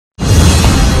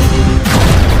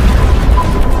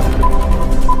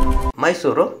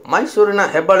ಮೈಸೂರಿನ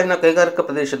ಹೆಬ್ಬಾಳಿನ ಕೈಗಾರಿಕಾ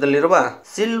ಪ್ರದೇಶದಲ್ಲಿರುವ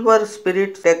ಸಿಲ್ವರ್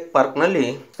ಸ್ಪಿರಿಟ್ ಟೆಕ್ ಪಾರ್ಕ್ನಲ್ಲಿ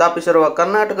ಸ್ಥಾಪಿಸಿರುವ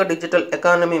ಕರ್ನಾಟಕ ಡಿಜಿಟಲ್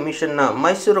ಎಕಾನಮಿ ಮಿಷನ್ನ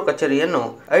ಮೈಸೂರು ಕಚೇರಿಯನ್ನು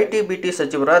ಐಟಿ-ಬಿಟಿ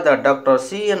ಸಚಿವರಾದ ಡಾಕ್ಟರ್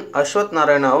ಸಿ.ಎನ್. ಅಶ್ವಥ್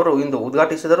ನಾರಾಯಣ ಅವರು ಇಂದು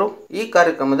ಉದ್ಘಾಟಿಸಿದರು. ಈ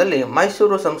ಕಾರ್ಯಕ್ರಮದಲ್ಲಿ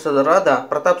ಮೈಸೂರು ಸಂಸದರಾದ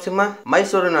ಪ್ರತಾಪ್ ಸಿಂಹ,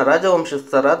 ಮೈಸೂರಿನ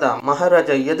ರಾಜವಂಶಸ್ಥರಾದ ಮಹಾರಾಜ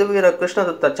ಯದುವೀರ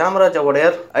ಕೃಷ್ಣದತ್ತ ಚಾಮರಾಜ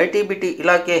ಒಡೆಯರ್, ಐಟಿ-ಬಿಟಿ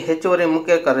ಇಲಾಖೆ ಹೆಚ್ಚುವರಿ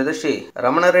ಮುಖ್ಯ ಕಾರ್ಯದರ್ಶಿ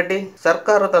ರಮಣರೆಡ್ಡಿ,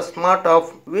 ಸರ್ಕಾರದ ಸ್ಮಾರ್ಟ್ ಆಫ್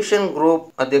ವಿಷನ್ ಗ್ರೂಪ್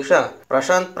ಅಧ್ಯಕ್ಷ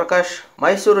ಪ್ರಶಾಂತ್ ಪ್ರಕಾಶ್,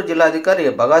 ಮೈಸೂರು ಜಿಲ್ಲಾಧಿಕಾರಿ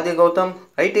ಬಗಾದಿ ಗೌತಮ್,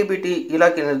 ಐಟಿ-ಬಿಟಿ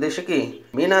ಇಲಾಖೆ ನಿರ್ದೇಶಕಿ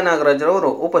ಮೀನಾ ನಾಗರಾಜರವರು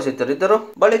ಉಪಸ್ಥಿತರಿದ್ದರು.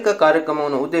 ಬಳಿಕ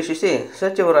ಕಾರ್ಯಕ್ರಮವನ್ನು ಉದ್ದೇಶಿಸಿ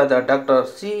ಸಚಿವರಾದ ಡಾಕ್ಟರ್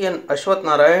ಸಿ.ಎನ್. ಅಶ್ವಥ್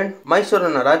ನಾರಾಯಣ್,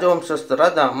 ಮೈಸೂರಿನ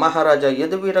ರಾಜವಂಶಸ್ಥರಾದ ಮಹಾರಾಜ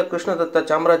ಯದುವೀರ ಕೃಷ್ಣದತ್ತ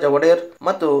ಚಾಮರಾಜ ಒಡೆಯರ್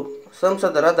ಮತ್ತು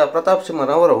ಸಂಸದರಾದ ಪ್ರತಾಪ್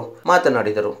ಸಿಂಹರವರು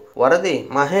ಮಾತನಾಡಿದರು. ವರದಿ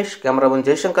ಮಹೇಶ್, ಕ್ಯಾಮರಾಮನ್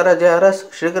ಜಯಶಂಕರ ಜೆಆರ್ಎಸ್,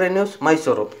 ಶ್ರೀಗರಿ news,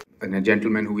 Mysuru. And a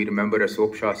gentleman who we remember as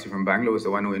Soap Shastri from Bangalore was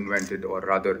the one who invented, or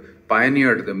rather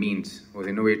pioneered the means, was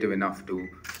innovative enough to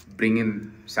bring in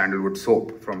sandalwood soap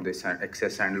from this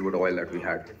excess sandalwood oil that we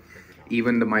had.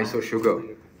 Even the Mysore sugar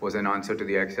was an answer to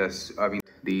the excess.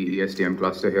 The ESDM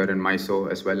cluster here in Mysore,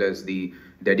 as well as the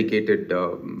dedicated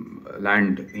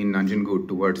land in Nanjangud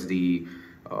towards the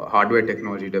hardware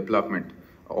technology development,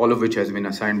 all of which has been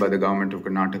assigned by the government of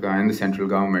Karnataka and the central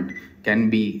government, can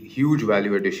be huge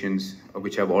value additions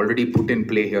which have already put in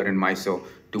play here in Mysore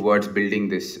towards building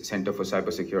this Center for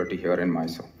Cybersecurity here in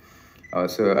Mysore.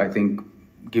 So I think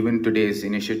given today's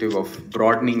initiative of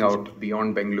broadening out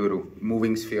beyond Bengaluru,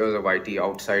 moving spheres of IT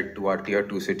outside to our tier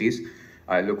 2 cities,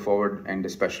 I look forward and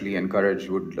especially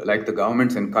would like the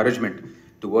government's encouragement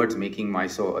towards making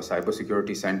Mysore a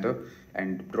cybersecurity center,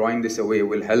 and drawing this away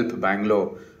will help Bangalore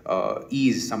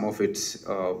ease some of its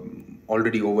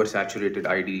already oversaturated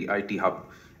IT hub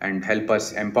and help us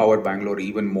empower Bangalore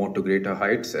even more to greater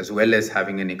heights, as well as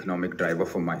having an economic driver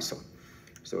for Mysore.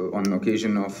 So on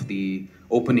occasion of the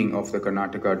opening of the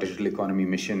Karnataka Digital Economy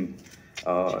Mission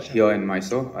here in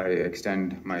Mysore, I extend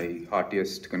my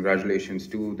heartiest congratulations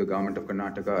to the government of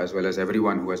Karnataka, as well as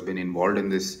everyone who has been involved in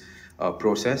this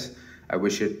process. I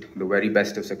wish it the very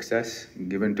best of success.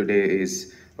 Given today is,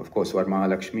 of course,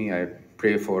 Varmahalakshmi. I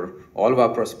pray for all of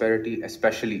our prosperity,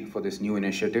 especially for this new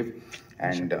initiative,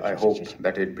 and I hope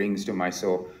that it brings to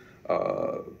Mysore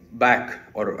back,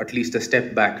 or at least a step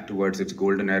back towards its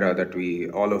golden era that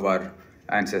all of our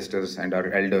ancestors and our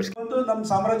elders. ನಮ್ಮ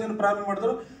ಸಾಮ್ರಾಜ್ಯನ ಪ್ರಾರಂಭ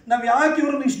ಮಾಡಿದ್ರು. ನಾವು ಯಾಕೆ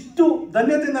ಇವ್ರನ್ನ ಇಷ್ಟು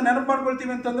ಧನ್ಯತೆಯಿಂದ ನೆನಪು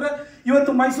ಮಾಡ್ಕೊಳ್ತೀವಿ ಅಂತಂದ್ರೆ,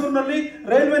 ಇವತ್ತು ಮೈಸೂರಿನಲ್ಲಿ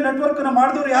ರೈಲ್ವೆ ನೆಟ್ವರ್ಕ್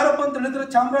ಮಾಡಿದವರು ಯಾರಪ್ಪ ಅಂತ ಹೇಳಿದ್ರೆ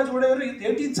ಚಾಮರಾಜ ಒಡೆಯವರು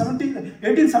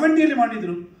 1870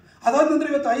 ಮಾಡಿದ್ರು. ಅದಾದ ನಂತರ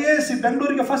ಇವತ್ತು IAS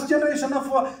ಬೆಂಗಳೂರಿಗೆ ಫಸ್ಟ್ ಜನರೇಷನ್ ಆಫ್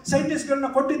ಸೈಂಟಿಸ್ಟ್ಗಳನ್ನ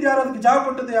ಕೊಟ್ಟಿದ್ದು ಯಾರು, ಅದಕ್ಕೆ ಜಾಗ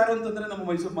ಕೊಟ್ಟಿದ್ದು ಯಾರು ಅಂತಂದರೆ ನಮ್ಮ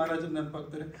ಮೈಸೂರು ಮಹಾರಾಜರು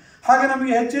ನೆನಪಾಗ್ತಾರೆ. ಹಾಗೆ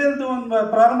ನಮಗೆ HALದು ಒಂದು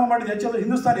ಪ್ರಾರಂಭ ಮಾಡಿದ HAL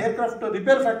Hindustan aircraft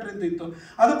repair factory ಅಂತ ಇತ್ತು,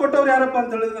 ಅದು ಕೊಟ್ಟವ್ರು ಯಾರಪ್ಪ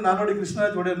ಅಂತ ಹೇಳಿದ್ರೆ ನಾಲ್ವಡಿ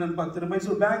ಕೃಷ್ಣರಾಜ ಒಡೆಯರ್ ನೆನಪಾಗ್ತಾರೆ.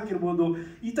 ಮೈಸೂರು ಬ್ಯಾಂಕ್ ಇರ್ಬೋದು,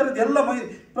 ಈ ಥರದ್ದು ಎಲ್ಲ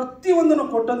ಪ್ರತಿಯೊಂದನ್ನು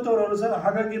ಕೊಟ್ಟಂಥವ್ರು ಅವರು ಸರ್.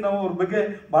 ಹಾಗಾಗಿ ನಾವು ಅವ್ರ ಬಗ್ಗೆ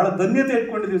ಭಾಳ ಧನ್ಯತೆ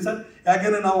ಇಟ್ಕೊಂಡಿದ್ದೀವಿ ಸರ್.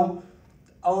 ಯಾಕೆಂದರೆ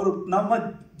ಅವರು ನಮ್ಮ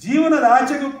ಜೀವನದ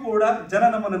ಆಚೆಗೂ ಕೂಡ ಜನ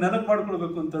ನಮ್ಮನ್ನು ನೆನಪು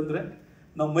ಮಾಡ್ಕೊಳ್ಬೇಕು ಅಂತಂದರೆ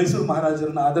ನಾವು ಮೈಸೂರು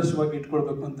ಮಹಾರಾಜರನ್ನ ಆದರ್ಶವಾಗಿ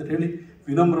ಇಟ್ಕೊಳ್ಬೇಕು ಅಂತ ಹೇಳಿ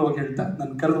ವಿನಮ್ರವಾಗಿ ಹೇಳ್ತಾ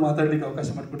ನಾನು ಕರೆದು ಮಾತಾಡಲಿಕ್ಕೆ ಅವಕಾಶ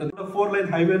ಮಾಡಿಕೊಟ್ಟೆ. 4 ಲೈನ್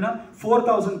ಹೈವೇನ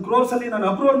 4000 crores ಅಲ್ಲಿ ನಾನು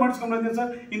ಅಪ್ರೂವಲ್ ಮಾಡಿಸ್ಕೊಂಡಿದ್ದೀನಿ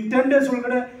ಸರ್. ಇನ್ 10 days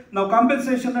ಒಳಗಡೆ ನಾವು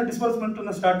ಕಾಂಪೆನ್ಸೇಷನ್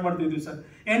ಡಿಸ್ಬರ್ಸ್ಮೆಂಟ್ ಸ್ಟಾರ್ಟ್ ಮಾಡ್ತಿದ್ವಿ ಸರ್.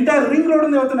 ಎಂಟೈರ್ ರಿಂಗ್ ರೋಡ್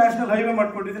ಇವತ್ತು ನ್ಯಾಷನಲ್ ಹೈವೇ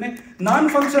ಮಾಡ್ಕೊಂಡಿದ್ದೀನಿ.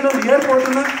 ನಾನ್ ಫಂಕ್ಷನಲ್ ಏರ್ಪೋರ್ಟ್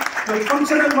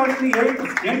ಫಂಕ್ಷನಲ್ ಮಾಡಿದ್ದೀನಿ.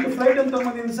 8 ಫ್ಲೈಟ್ ಅಂತ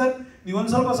ಬಂದಿದ್ದೀನಿ ಸರ್. ನೀವು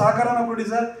ಒಂದು ಸ್ವಲ್ಪ ಸಹಕಾರನ ಕೊಡಿ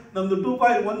ಸರ್. ನಮ್ದು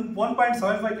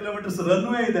 1.75 kilometers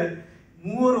ರನ್ವೇ ಇದೆ.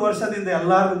 3 ವರ್ಷದಿಂದ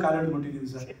ಎಲ್ಲಾರ್ಗು ಕಾಲೇಜ್ ಕೊಟ್ಟಿದ್ದೀವಿ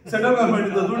ಸರ್. ಸೆಂಟ್ರಲ್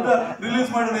ಗವರ್ಮೆಂಟ್ ದುಡ್ಡು ರಿಲೀಸ್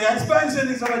ಮಾಡಿದ್ರೆ ಎಕ್ಸ್ಪಾನ್ಷನ್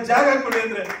ಸ್ವಲ್ಪ ಜಾಗ ಕೊಡಿ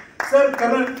ಅಂದ್ರೆ ಸರ್.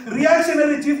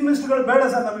 ರಿಯಾಕ್ಷನರಿ ಚೀಫ್ ಮಿನಿಸ್ಟರ್ಗಳು ಬೇಡ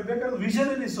ಸರ್, ನಮಗೆ ಬೇಕಾದ್ರೆ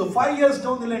visionary. So 5 years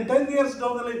down the line, 10 years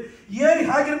down the line ಏನು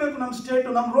ಹೇಗಿರ್ಬೇಕು ನಮ್ಮ ಸ್ಟೇಟ್,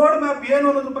 ನಮ್ಮ ರೋಡ್ ಮ್ಯಾಪ್ ಏನು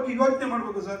ಅನ್ನೋದ್ರ ಬಗ್ಗೆ ಯೋಚನೆ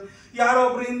ಮಾಡ್ಬೇಕು ಸರ್. ಯಾರೋ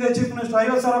ಒಬ್ರು ಹಿಂದೆ ಚೀಫ್ ಮಿನಿಸ್ಟರ್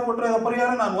 50,000 ಕೊಟ್ಟರೆ ಅದರ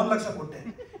ಪರಿಹಾರ ನಾನು 1 ಲಕ್ಷ ಕೊಟ್ಟೆ.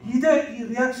 ಇದೇ ಈ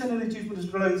reactionary chief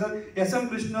ಮಿನಿಸ್ಟರ್ಗಳಾಗಿ sir. SM.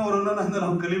 Krishna ಅವರನ್ನ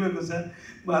ನಾವು ಕಲಿಬೇಕು ಸರ್.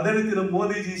 ಅದೇ ರೀತಿ ನಮ್ಮ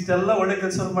ಮೋದಿಜಿ ಇಷ್ಟೆಲ್ಲ ಒಳ್ಳೆ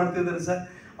ಕೆಲಸ ಮಾಡ್ತಿದ್ದಾರೆ ಸರ್.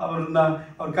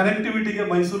 ಅವ್ರ ಕನೆಕ್ಟಿವಿಟಿಗೆ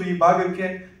ಮೈಸೂರು ಈ ಭಾಗಕ್ಕೆ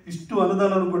ಇಷ್ಟು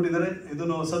ಅನುದಾನ ಕೊಟ್ಟಿದ್ದಾರೆ.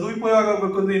 ಇದನ್ನು ಸದುಪಯೋಗ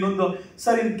ಆಗಬೇಕು ಅಂದ್ರೆ ಇನ್ನೊಂದು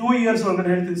ಸರ್, ಇನ್ 2 years ಒಳಗಡೆ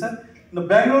ಹೇಳ್ತೀನಿ ಸರ್.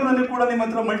 ಬೆಂಗಳೂರಿನಲ್ಲಿ ಕೂಡ ನಿಮ್ಮ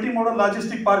ಹತ್ರ ಮಲ್ಟಿ ಮೋಡಲ್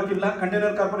ಲಾಜಿಸ್ಟಿಕ್ ಪಾರ್ಕ್ ಇಲ್ಲ.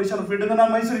 ಕಂಟೈನರ್ ಕಾರ್ಪೊರೇಷನ್ ಆಫ್ ಇಂಡಿಯಾ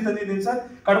ನಾನು ಮೈಸೂರಿಗೆ ತಂದಿದ್ದೀನಿ ಸರ್.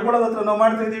 ಕಡ್ಕೊಳ್ಳೋದ ಹತ್ರ ನಾವು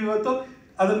ಮಾಡ್ತಾ ಇದ್ದೀವಿ ಇವತ್ತು.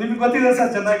 ಅದು ನಿಮ್ಗೆ ಗೊತ್ತಿದೆ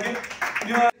ಸರ್ ಚೆನ್ನಾಗಿ.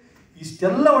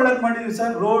 ಇಷ್ಟೆಲ್ಲ ಒಳ್ಳೇದು ಮಾಡಿದೀವಿ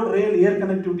sir. Road, rail, air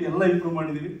connectivity ಎಲ್ಲ ಇಂಪ್ರೂವ್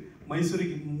ಮಾಡಿದೀವಿ.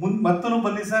 ಮೈಸೂರಿಗೆ ಮತ್ತೂ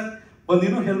ಬನ್ನಿ ಸರ್,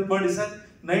 ಬಂದಿನೂ ಹೆಲ್ಪ್ ಮಾಡಿ ಸರ್.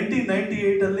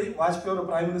 1998 ಅಲ್ಲಿ ವಾಜಪೇಯಿ ಅವರು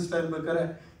ಪ್ರೈಮ್ ಮಿನಿಸ್ಟರ್ ಇರ್ಬೇಕಾದ್ರೆ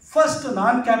ಫಸ್ಟ್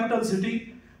ನಾನ್ ಕ್ಯಾಪಿಟಲ್ ಸಿಟಿ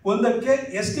ಒಂದಕ್ಕೆ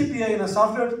STPI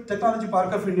software technology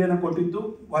park of ಇಂಡಿಯಾನ ಕೊಟ್ಟಿದ್ದು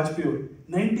ವಾಜಪೇಯಿ ಅವರು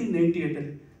 1998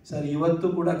 ಅಲ್ಲಿ ಸರ್. ಇವತ್ತು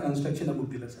ಕೂಡ ಕನ್ಸ್ಟ್ರಕ್ಷನ್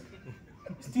ಮುಗ್ದಿಲ್ಲ ಸರ್.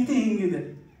 ಸ್ಥಿತಿ ಹಿಂಗಿದೆ.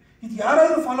 ಇದು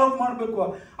ಯಾರಾದರೂ ಫಾಲೋ ಅಪ್ ಮಾಡಬೇಕು.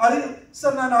 ಅದೇ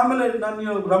ಸರ್ ನಾನು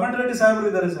ರಮಣರೆಡ್ಡಿ ಸಾಹೇಬರು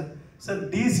ಇದ್ದಾರೆ ಸರ್.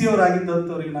 DC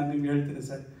ಅವರಾಗಿದ್ದಂಥವ್ರಿಗೆ ನಾನು ನಿಮ್ಗೆ ಹೇಳ್ತೀನಿ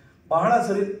ಸರ್, ಬಹಳ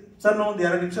ಸರಿ ಸರ್. ನಾವು ಒಂದು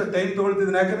 2 ನಿಮಿಷ ಟೈಮ್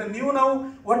ತೊಗೊಳ್ತಿದ್ದೀನಿ, ಯಾಕಂದ್ರೆ ನೀವು ನಾವು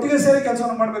ಒಟ್ಟಿಗೆ ಸೇರಿ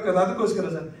ಕೆಲಸವನ್ನು ಮಾಡಬೇಕಾದ. ಅದಕ್ಕೋಸ್ಕರ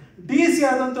ಸರ್ DC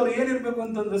ಆದಂಥವ್ರು ಏನಿರಬೇಕು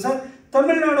ಅಂತಂದ್ರೆ ಸರ್,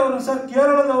 ತಮಿಳ್ನಾಡವ್ರನ್ನ ಸರ್,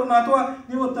 ಕೇರಳದವ್ರನ್ನ, ಅಥವಾ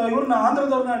ನೀವು ಇವ್ರನ್ನ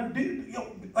ಆಂಧ್ರದವ್ರನ್ನ,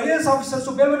 IAS ಆಫೀಸರ್ಸ್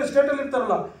ಬೇರೆ ಬೇರೆ ಸ್ಟೇಟಲ್ಲಿ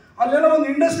ಇರ್ತಾರಲ್ಲ, ಅಲ್ಲೆಲ್ಲ ಒಂದು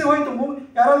ಇಂಡಸ್ಟ್ರಿ ಹೋಯ್ತು,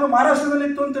 ಯಾರಾದ್ರೂ ಮಹಾರಾಷ್ಟ್ರದಲ್ಲಿ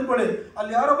ಇತ್ತು ಅಂತ ತಿಳ್ಕೊಳ್ಳಿ,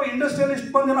 ಅಲ್ಲಿ ಯಾರೊಬ್ಬ ಇಂಡಸ್ಟ್ರಿಯಲಿಸ್ಟ್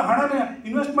ಬಂದು ಹಣನ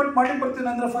ಇನ್ವೆಸ್ಟ್ಮೆಂಟ್ ಮಾಡಿ ಬರ್ತೀನಿ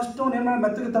ಅಂದ್ರೆ ಫಸ್ಟ್ ಅವ್ನು ಏನು ಮಾಡಿ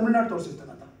ಮೆತ್ತಗೆ ತಮಿಳ್ನಾಡು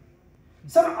ತೋರಿಸಿರ್ತಾನೆ ಅಂತ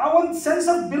ಸರ್. ಆ ಒಂದು ಸೆನ್ಸ್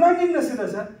ಆಫ್ ಬಿಲಾಂಗಿಂಗ್ನೆಸ್ ಇದೆ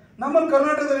ಸರ್. ನಮ್ಮಲ್ಲಿ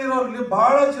ಕರ್ನಾಟಕದಲ್ಲಿ ಇರೋರಿಗೆ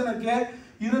ಬಹಳ ಜನಕ್ಕೆ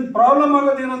ಇದನ್ನ ಪ್ರಾಬ್ಲಮ್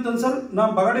ಆಗೋದು ಏನಂತ ಸರ್,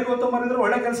 ನಾವು ಬಗಡಿ ಗೌತಮರಿದ್ರೆ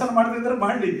ಒಳ್ಳೆ ಕೆಲಸ ಮಾಡ್ತಿದ್ರೆ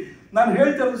ಮಾಡಲಿ. ನಾನು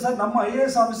ಹೇಳ್ತಿರೋದು ಸರ್, ನಮ್ಮ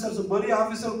IAS ಆಫೀಸರ್ಸ್ ಬರೀ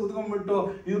ಆಫೀಸರ್ ಕೂತ್ಕೊಂಡ್ಬಿಟ್ಟು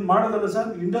ಇದನ್ನ ಮಾಡೋದಲ್ಲ ಸರ್.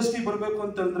 ಇಂಡಸ್ಟ್ರಿ ಬರಬೇಕು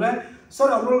ಅಂತಂದ್ರೆ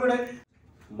ಸರ್ ಅವರೊಳಗಡೆ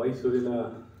ಮೈಸೂರಿನ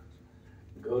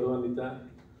ಗೌರವಾನ್ವಿತ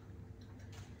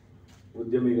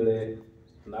ಉದ್ಯಮಿಗಳೇ,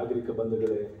 ನಾಗರಿಕ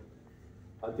ಬಂಧುಗಳೇ,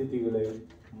 ಅತಿಥಿಗಳೇ,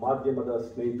 ಮಾಧ್ಯಮದ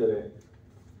ಸ್ನೇಹಿತರೆ,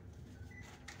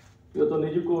 ಇವತ್ತು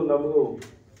ನಿಜಕ್ಕೂ ನಮಗೂ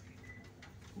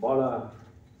ಭಾಳ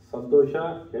ಸಂತೋಷ,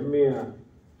 ಹೆಮ್ಮೆಯ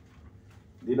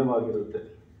ದಿನವಾಗಿರುತ್ತೆ.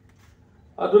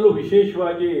 ಅದರಲ್ಲೂ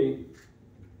ವಿಶೇಷವಾಗಿ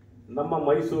ನಮ್ಮ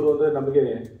ಮೈಸೂರು ಅಂದರೆ ನಮಗೆ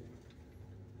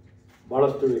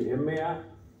ಭಾಳಷ್ಟು ಹೆಮ್ಮೆಯ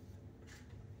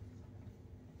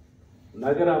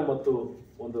ನಗರ ಮತ್ತು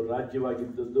ಒಂದು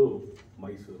ರಾಜ್ಯವಾಗಿದ್ದದ್ದು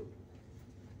ಮೈಸೂರು.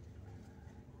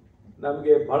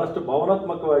 ನಮಗೆ ಭಾಳಷ್ಟು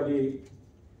ಭಾವನಾತ್ಮಕವಾಗಿ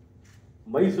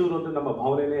ಮೈಸೂರು ಅಂದರೆ ನಮ್ಮ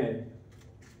ಭಾವನೆನೇ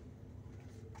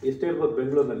ಎಷ್ಟೇ ಇರ್ಬೋದು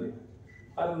ಬೆಂಗಳೂರಿನಲ್ಲಿ,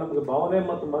 ಆದರೆ ನಮಗೆ ಭಾವನೆ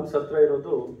ಮತ್ತು ಮನಸ್ಸು ಹತ್ರ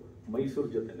ಇರೋದು ಮೈಸೂರು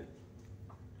ಜೊತೆನೆ.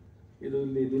 ಇದು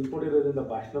ಇಲ್ಲಿ ನಿಂತ್ಕೊಂಡಿರೋದ್ರಿಂದ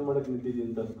ಭಾಷಣ ಮಾಡೋಕ್ಕೆ ನಿಂತಿದ್ದೀನಿ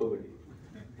ಅಂತ ಅನ್ಕೋಬೇಡಿ.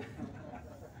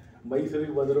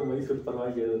 ಮೈಸೂರಿಗೆ ಬಂದರೂ ಮೈಸೂರು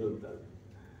ಪರವಾಗಿ ಹೇಳೋದು ಅಂತ.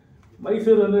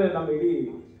 ಮೈಸೂರು ಅಂದರೆ ನಮ್ಮ ಇಡೀ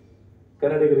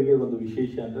ಕನ್ನಡಿಗರಿಗೆ ಒಂದು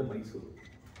ವಿಶೇಷ ಅಂದರೆ ಮೈಸೂರು.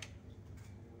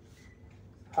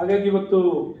 ಹಾಗಾಗಿ ಇವತ್ತು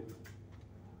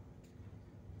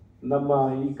ನಮ್ಮ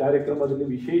ಈ ಕಾರ್ಯಕ್ರಮದಲ್ಲಿ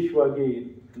ವಿಶೇಷವಾಗಿ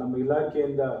ನಮ್ಮ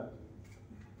ಇಲಾಖೆಯಿಂದ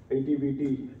ITBT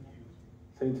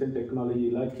ಸೈನ್ಸ್ ಆ್ಯಂಡ್ ಟೆಕ್ನಾಲಜಿ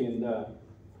ಇಲಾಖೆಯಿಂದ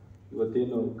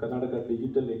ಇವತ್ತೇನು ಕರ್ನಾಟಕ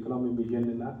ಡಿಜಿಟಲ್ ಎಕನಾಮಿ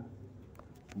ಮಿಷನ್ನ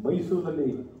ಮೈಸೂರಿನಲ್ಲಿ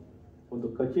ಒಂದು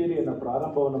ಕಚೇರಿಯನ್ನು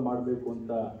ಪ್ರಾರಂಭವನ್ನು ಮಾಡಬೇಕು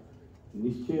ಅಂತ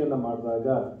ನಿಶ್ಚಯವನ್ನು ಮಾಡಿದಾಗ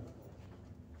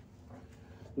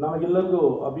ನಮಗೆಲ್ಲರಿಗೂ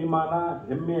ಅಭಿಮಾನ,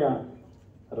 ಹೆಮ್ಮೆಯ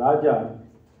ರಾಜ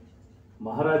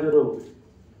ಮಹಾರಾಜರು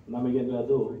ನಮಗೆ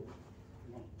ಅದು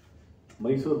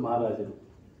ಮೈಸೂರು ಮಹಾರಾಜರು.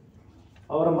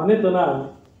 ಅವರ ಮನೆತನ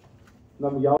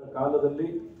ನಮ್ಗೆ ಯಾವ ಕಾಲದಲ್ಲಿ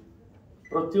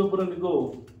ಪ್ರತಿಯೊಬ್ಬರಿಗೂ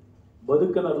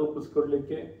ಬದುಕನ್ನು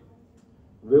ರೂಪಿಸ್ಕೊಡ್ಲಿಕ್ಕೆ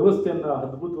ವ್ಯವಸ್ಥೆಯನ್ನು,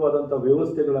 ಅದ್ಭುತವಾದಂಥ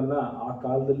ವ್ಯವಸ್ಥೆಗಳನ್ನು ಆ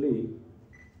ಕಾಲದಲ್ಲಿ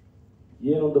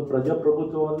ಏನೊಂದು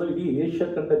ಪ್ರಜಾಪ್ರಭುತ್ವವನ್ನು ಇಡೀ ಏಷ್ಯಾ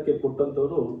ಖಂಡಕ್ಕೆ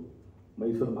ಕೊಟ್ಟಂಥವರು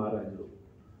ಮೈಸೂರು ಮಹಾರಾಜರು.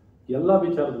 ಎಲ್ಲ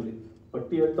ವಿಚಾರದಲ್ಲಿ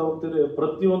ಪಟ್ಟಿ ಹೇಳ್ತಾ ಹೋಗ್ತಿದ್ರೆ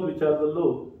ಪ್ರತಿಯೊಂದು ವಿಚಾರದಲ್ಲೂ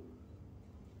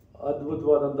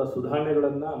ಅದ್ಭುತವಾದಂಥ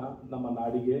ಸುಧಾರಣೆಗಳನ್ನು ನಮ್ಮ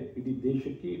ನಾಡಿಗೆ, ಇಡೀ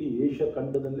ದೇಶಕ್ಕೆ, ಇಡೀ ಏಷ್ಯಾ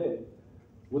ಖಂಡದಲ್ಲೇ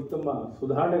ಉತ್ತಮ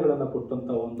ಸುಧಾರಣೆಗಳನ್ನು ಕೊಟ್ಟಂಥ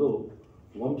ಒಂದು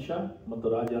ವಂಶ ಮತ್ತು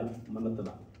ರಾಜ ಮನೆತನ.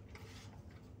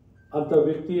 ಅಂಥ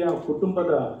ವ್ಯಕ್ತಿಯ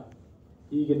ಕುಟುಂಬದ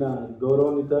ಈಗಿನ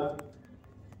ಗೌರವಾನ್ವಿತ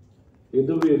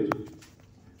ಯದುವೀರ್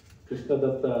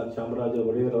ಕೃಷ್ಣದತ್ತ ಚಾಮರಾಜ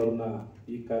ಒಡೆಯರ್ ಅವ್ರನ್ನ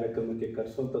ಈ ಕಾರ್ಯಕ್ರಮಕ್ಕೆ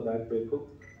ಕರೆಸುವಂಥದ್ದಾಗಬೇಕು.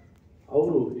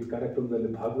 ಅವರು ಈ ಕಾರ್ಯಕ್ರಮದಲ್ಲಿ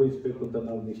ಭಾಗವಹಿಸಬೇಕು ಅಂತ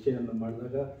ನಾವು ನಿಶ್ಚಯವನ್ನು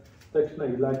ಮಾಡಿದಾಗ ತಕ್ಷಣ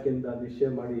ಇಲಾಖೆಯಿಂದ ನಿಶ್ಚಯ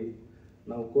ಮಾಡಿ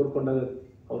ನಾವು ಕೋರ್ಕೊಂಡಾಗ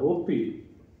ಅವ್ರು ಒಪ್ಪಿ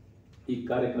ಈ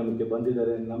ಕಾರ್ಯಕ್ರಮಕ್ಕೆ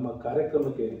ಬಂದಿದ್ದಾರೆ, ನಮ್ಮ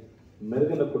ಕಾರ್ಯಕ್ರಮಕ್ಕೆ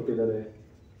ಮೆರುಗನ್ನು ಕೊಟ್ಟಿದ್ದಾರೆ.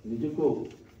 ನಿಜಕ್ಕೂ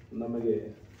ನಮಗೆ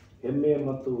ಹೆಮ್ಮೆ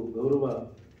ಮತ್ತು ಗೌರವ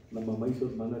ನಮ್ಮ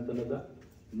ಮೈಸೂರು ಮನೆತನದ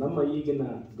ನಮ್ಮ ಈಗಿನ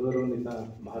ಗೌರವಾನ್ವಿತ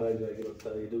ಮಹಾರಾಜರಾಗಿರುವಂಥ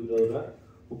ಯದುವೀರವರ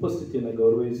ಉಪಸ್ಥಿತಿಯನ್ನು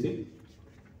ಗೌರವಿಸಿ,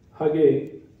 ಹಾಗೆ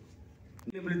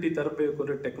ಎಲಿಬಿಲಿಟಿ ತರಬೇಕು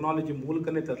ಅಂದರೆ ಟೆಕ್ನಾಲಜಿ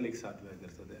ಮೂಲಕನೇ ತರಲಿಕ್ಕೆ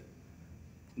ಸಾಧ್ಯವಾಗಿರ್ತದೆ.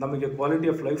 ನಮಗೆ ಕ್ವಾಲಿಟಿ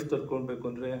ಆಫ್ ಲೈಫ್ ತರ್ಕೊಳ್ಬೇಕು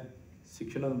ಅಂದರೆ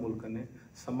ಶಿಕ್ಷಣದ ಮೂಲಕನೇ,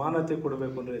 ಸಮಾನತೆ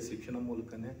ಕೊಡಬೇಕು ಅಂದರೆ ಶಿಕ್ಷಣ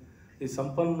ಮೂಲಕನೇ, ಈ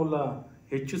ಸಂಪನ್ಮೂಲ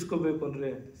ಹೆಚ್ಚಿಸ್ಕೋಬೇಕು ಅಂದರೆ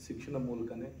ಶಿಕ್ಷಣ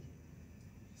ಮೂಲಕನೇ.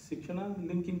 ಶಿಕ್ಷಣ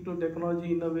linking to technology,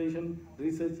 innovation,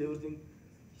 research, everything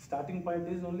starting point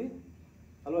is only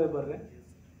ಅಲ್ವಾ ಬರ್ರೆ.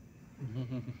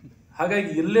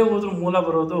 ಹಾಗಾಗಿ ಎಲ್ಲೇ ಹೋದ್ರೂ ಮೂಲ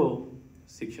ಬರೋದು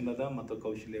ಶಿಕ್ಷಣದ ಮತ್ತು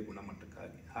ಕೌಶಲ್ಯ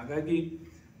ಗುಣಮಟ್ಟಕ್ಕಾಗಿ. ಹಾಗಾಗಿ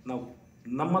ನಾವು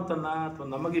ನಮ್ಮತನ ಅಥವಾ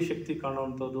ನಮಗೆ ಶಕ್ತಿ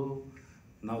ಕಾಣುವಂಥದ್ದು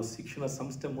ನಾವು ಶಿಕ್ಷಣ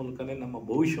ಸಂಸ್ಥೆ ಮೂಲಕನೇ ನಮ್ಮ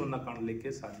ಭವಿಷ್ಯವನ್ನು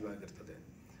ಕಾಣಲಿಕ್ಕೆ ಸಾಧ್ಯವಾಗಿರ್ತದೆ.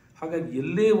 ಹಾಗಾಗಿ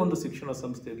ಎಲ್ಲೇ ಒಂದು ಶಿಕ್ಷಣ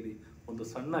ಸಂಸ್ಥೆ ಇರಲಿ, ಒಂದು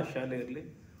ಸಣ್ಣ ಶಾಲೆ ಇರಲಿ,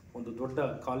 ಒಂದು ದೊಡ್ಡ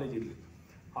ಕಾಲೇಜ್ ಇರಲಿ,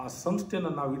 ಆ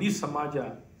ಸಂಸ್ಥೆಯನ್ನು ನಾವು ಇಡೀ ಸಮಾಜ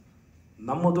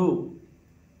ನಮ್ಮದು,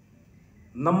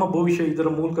 ನಮ್ಮ ಭವಿಷ್ಯ ಇದರ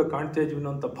ಮೂಲಕ ಕಾಣ್ತಾ ಇದ್ವಿ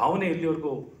ಅನ್ನೋಂಥ ಭಾವನೆ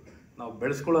ಎಲ್ಲಿವರೆಗೂ ನಾವು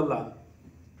ಬೆಳೆಸ್ಕೊಳ್ಳಲ್ಲ,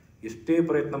 ಎಷ್ಟೇ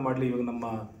ಪ್ರಯತ್ನ ಮಾಡಲಿ. ಇವಾಗ ನಮ್ಮ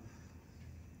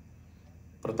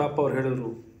ಪ್ರತಾಪ್ ಅವ್ರು ಹೇಳಿದ್ರು,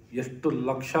 ಎಷ್ಟು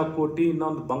ಲಕ್ಷ ಕೋಟಿ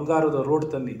ಇನ್ನೊಂದು ಬಂಗಾರದ ರೋಡ್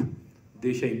ತನ್ನಿ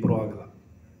ದೇಶ ಇಂಪ್ರೂವ್ ಆಗಲ್ಲ.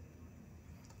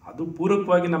 ಅದು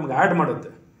ಪೂರಕವಾಗಿ ನಮ್ಗೆ ಆ್ಯಡ್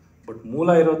ಮಾಡುತ್ತೆ, ಬಟ್ ಮೂಲ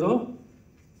ಇರೋದು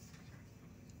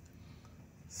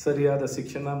ಸರಿಯಾದ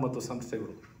ಶಿಕ್ಷಣ ಮತ್ತು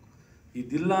ಸಂಸ್ಥೆಗಳು.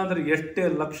 ಇದಿಲ್ಲ ಅಂದರೆ ಎಷ್ಟೇ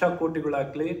ಲಕ್ಷ ಕೋಟಿಗಳು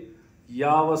ಹಾಕಲಿ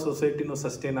ಯಾವ ಸೊಸೈಟಿನೂ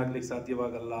ಸಸ್ಟೈನ್ ಆಗ್ಲಿಕ್ಕೆ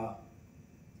ಸಾಧ್ಯವಾಗಲ್ಲ.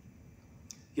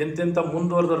 ಎಂತೆಂಥ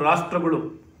ಮುಂದುವರೆದ ರಾಷ್ಟ್ರಗಳು,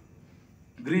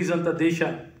 ಗ್ರೀಸ್ ಅಂತ ದೇಶ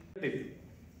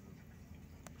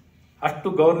ಅಷ್ಟು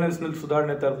ಗವರ್ನೆನ್ಸ್ನಲ್ಲಿ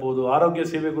ಸುಧಾರಣೆ ತರ್ಬೋದು, ಆರೋಗ್ಯ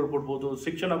ಸೇವೆಗಳು ಕೊಡ್ಬೋದು,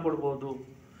 ಶಿಕ್ಷಣ ಕೊಡ್ಬೋದು,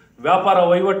 ವ್ಯಾಪಾರ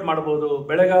ವಹಿವಾಟು ಮಾಡ್ಬೋದು,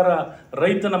 ಬೆಳೆಗಾರ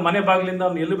ರೈತನ ಮನೆ ಬಾಗಿಲಿಂದ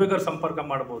ಅವ್ನು ಎಲ್ಲಿ ಬೇಕಾದ್ರೂ ಸಂಪರ್ಕ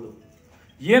ಮಾಡ್ಬೋದು,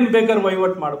 ಏನು ಬೇಕಾದ್ರೂ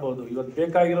ವಹಿವಾಟು ಮಾಡ್ಬೋದು. ಇವತ್ತು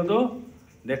ಬೇಕಾಗಿರೋದು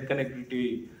net connectivity.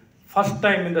 First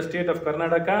time in the state of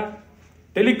Karnataka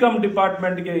telecom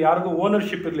ಡಿಪಾರ್ಟ್ಮೆಂಟ್ಗೆ ಯಾರಿಗೂ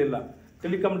ಓನರ್ಶಿಪ್ ಇರಲಿಲ್ಲ,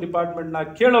 ಟೆಲಿಕಾಂ ಡಿಪಾರ್ಟ್ಮೆಂಟ್ನ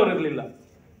ಕೇಳೋರು ಇರಲಿಲ್ಲ.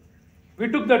 We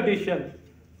took the decision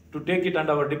to take it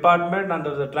under hour department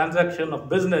under the transaction of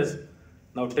business.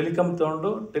 ನಾವು ಟೆಲಿಕಾಂ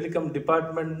ತೊಗೊಂಡು ಟೆಲಿಕಾಂ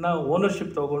ಡಿಪಾರ್ಟ್ಮೆಂಟ್ನ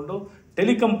ಓನರ್ಶಿಪ್ ತೊಗೊಂಡು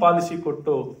ಟೆಲಿಕಾಂ ಪಾಲಿಸಿ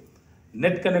ಕೊಟ್ಟು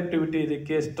ನೆಟ್ ಕನೆಕ್ಟಿವಿಟಿ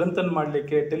ಇದಕ್ಕೆ ಸ್ಟ್ರೆಂಥನ್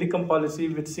ಮಾಡಲಿಕ್ಕೆ telecom policy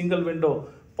with single window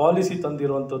policy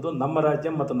ತಂದಿರುವಂಥದ್ದು ನಮ್ಮ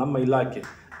ರಾಜ್ಯ ಮತ್ತು ನಮ್ಮ ಇಲಾಖೆ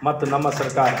ಮತ್ತು ನಮ್ಮ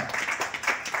ಸರ್ಕಾರ.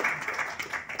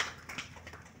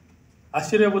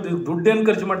 ಆಶ್ಚರ್ಯ ಆಗ್ಬೋದು, ದುಡ್ಡೇನು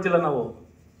ಖರ್ಚು ಮಾಡ್ತಿಲ್ಲ ನಾವು.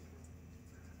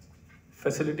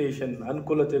 ಫೆಸಿಲಿಟೇಷನ್,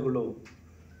 ಅನುಕೂಲತೆಗಳು,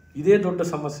 ಇದೇ ದೊಡ್ಡ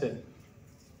ಸಮಸ್ಯೆ.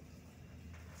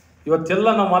 ಇವತ್ತೆಲ್ಲ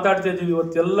ನಾವು ಮಾತಾಡ್ತಾ ಇದ್ದೀವಿ,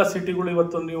 ಇವತ್ತೆಲ್ಲ ಸಿಟಿಗಳು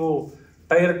ಇವತ್ತು ನೀವು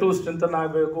ಟೈರ್ 2 ಸ್ಟ್ರೆಂಥನ್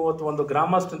ಆಗಬೇಕು, ಅಥವಾ ಒಂದು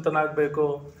ಗ್ರಾಮ ಸ್ಟ್ರೆಂಥನ್ ಆಗಬೇಕು,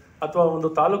 ಅಥವಾ ಒಂದು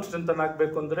ತಾಲೂಕು ಸ್ಟ್ರೆಂಥನ್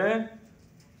ಆಗಬೇಕು ಅಂದರೆ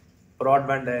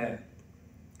ಬ್ರಾಡ್ಬ್ಯಾಂಡೇ,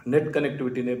 ನೆಟ್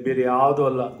ಕನೆಕ್ಟಿವಿಟಿನೇ, ಬೇರೆ ಯಾವುದೂ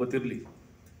ಅಲ್ಲ, ಗೊತ್ತಿರಲಿ.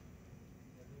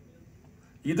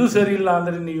 ಇದು ಸರಿ ಇಲ್ಲ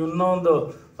ಅಂದರೆ ನೀವು ಇನ್ನೊಂದು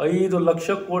 5 ಲಕ್ಷ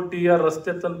ಕೋಟಿಯ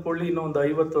ರಸ್ತೆ ತಂದ್ಕೊಳ್ಳಿ, ಇನ್ನೊಂದು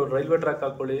 50 ರೈಲ್ವೆ ಟ್ರ್ಯಾಕ್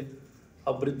ಹಾಕ್ಕೊಳ್ಳಿ,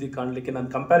 ಅಭಿವೃದ್ಧಿ ಕಾಣಲಿಕ್ಕೆ. ನಾನು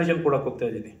ಕಂಪ್ಯಾರಿಸನ್ ಕೊಡೋಕೆ ಹೋಗ್ತಾ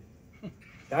ಇದ್ದೀನಿ.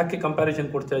 ಯಾಕೆ ಕಂಪ್ಯಾರಿಸನ್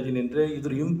ಕೊಡ್ತಾ ಇದ್ದೀನಿ ಅಂದರೆ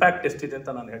ಇದ್ರ ಇಂಪ್ಯಾಕ್ಟ್ ಎಷ್ಟಿದೆ ಅಂತ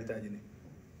ನಾನು ಹೇಳ್ತಾ ಇದ್ದೀನಿ.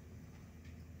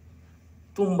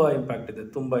 ತುಂಬ ಇಂಪ್ಯಾಕ್ಟ್ ಇದೆ,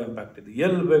 ತುಂಬ ಇಂಪ್ಯಾಕ್ಟ್ ಇದೆ.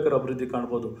 ಎಲ್ಲಿ ಬೇಕಾದ್ರೂ ಅಭಿವೃದ್ಧಿ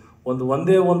ಕಾಣ್ಬೋದು.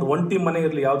 ಒಂದೇ ಒಂದು ಒಂಟಿ ಮನೆ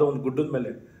ಇರಲಿ ಯಾವುದೋ ಒಂದು ಗುಡ್ಡದ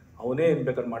ಮೇಲೆ, ಅವನೇ ಏನು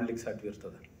ಬೇಕಾದ್ರೆ ಮಾಡ್ಲಿಕ್ಕೆ ಸಾಧ್ಯ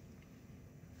ಇರ್ತದೆ.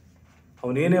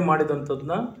 ಅವನೇನೇ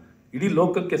ಮಾಡಿದಂಥದ್ದನ್ನ ಇಡೀ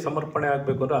ಲೋಕಕ್ಕೆ ಸಮರ್ಪಣೆ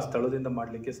ಆಗಬೇಕು ಅಂದರೆ ಆ ಸ್ಥಳದಿಂದ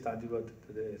ಮಾಡಲಿಕ್ಕೆ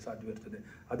ಸಾಧ್ಯವಿರ್ತದೆ.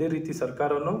 ಅದೇ ರೀತಿ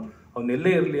ಸರ್ಕಾರನೂ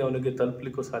ಅವನೆಲ್ಲೇ ಇರಲಿ ಅವನಿಗೆ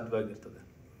ತಲುಪಲಿಕ್ಕೂ ಸಾಧ್ಯವಾಗಿರ್ತದೆ.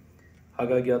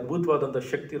 ಹಾಗಾಗಿ ಅದ್ಭುತವಾದಂಥ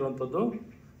ಶಕ್ತಿ ಇರುವಂಥದ್ದು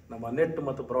ನಮ್ಮ ನೆಟ್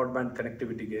ಮತ್ತು ಬ್ರಾಡ್ಬ್ಯಾಂಡ್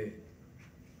ಕನೆಕ್ಟಿವಿಟಿಗೆ.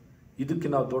 ಇದಕ್ಕೆ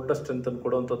ನಾವು ದೊಡ್ಡ ಸ್ಟ್ರೆಂಥನ್ನು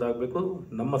ಕೊಡುವಂಥದ್ದಾಗಬೇಕು,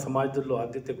 ನಮ್ಮ ಸಮಾಜದಲ್ಲೂ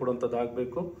ಆದ್ಯತೆ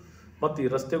ಕೊಡುವಂಥದ್ದಾಗಬೇಕು. ಮತ್ತು ಈ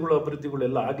ರಸ್ತೆಗಳು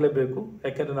ಅಭಿವೃದ್ಧಿಗಳೆಲ್ಲ ಆಗಲೇಬೇಕು.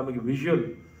 ಯಾಕೆಂದರೆ ನಮಗೆ ವಿಜುವಲ್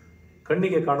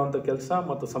ಕಣ್ಣಿಗೆ ಕಾಣುವಂಥ ಕೆಲಸ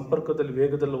ಮತ್ತು ಸಂಪರ್ಕದಲ್ಲಿ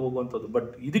ವೇಗದಲ್ಲಿ ಹೋಗುವಂಥದ್ದು.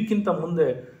 ಬಟ್ ಇದಕ್ಕಿಂತ ಮುಂದೆ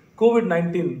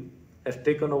COVID-19 has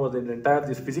taken over the entire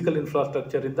this physical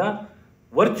infrastructure ಇಂದ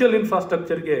ವರ್ಚುವಲ್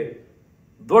ಇನ್ಫ್ರಾಸ್ಟ್ರಕ್ಚರ್ಗೆ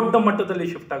ದೊಡ್ಡ ಮಟ್ಟದಲ್ಲಿ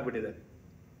ಶಿಫ್ಟ್ ಆಗಿಬಿಟ್ಟಿದೆ.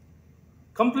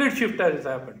 Complete shift has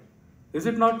happened. Is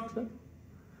it not, sir?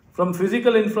 From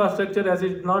physical infrastructure has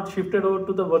it not shifted over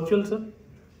to the virtual, sir?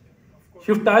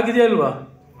 Shift ಆಗಿದೆಯಾ ಅಲ್ವಾ?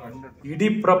 ಇಡೀ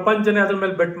ಪ್ರಪಂಚನೇ ಅದ್ರ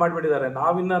ಮೇಲೆ bait ಮಾಡಿಬಿಟ್ಟಿದ್ದಾರೆ.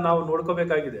 ನಾವು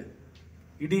ನೋಡ್ಕೋಬೇಕಾಗಿದೆ.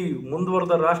 ಇಡೀ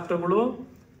ಮುಂದುವರೆದ ರಾಷ್ಟ್ರಗಳು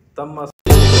ತಮ್ಮ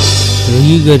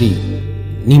ಗರಿ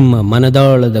ನಿಮ್ಮ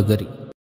ಮನದಾಳದ ಗರಿ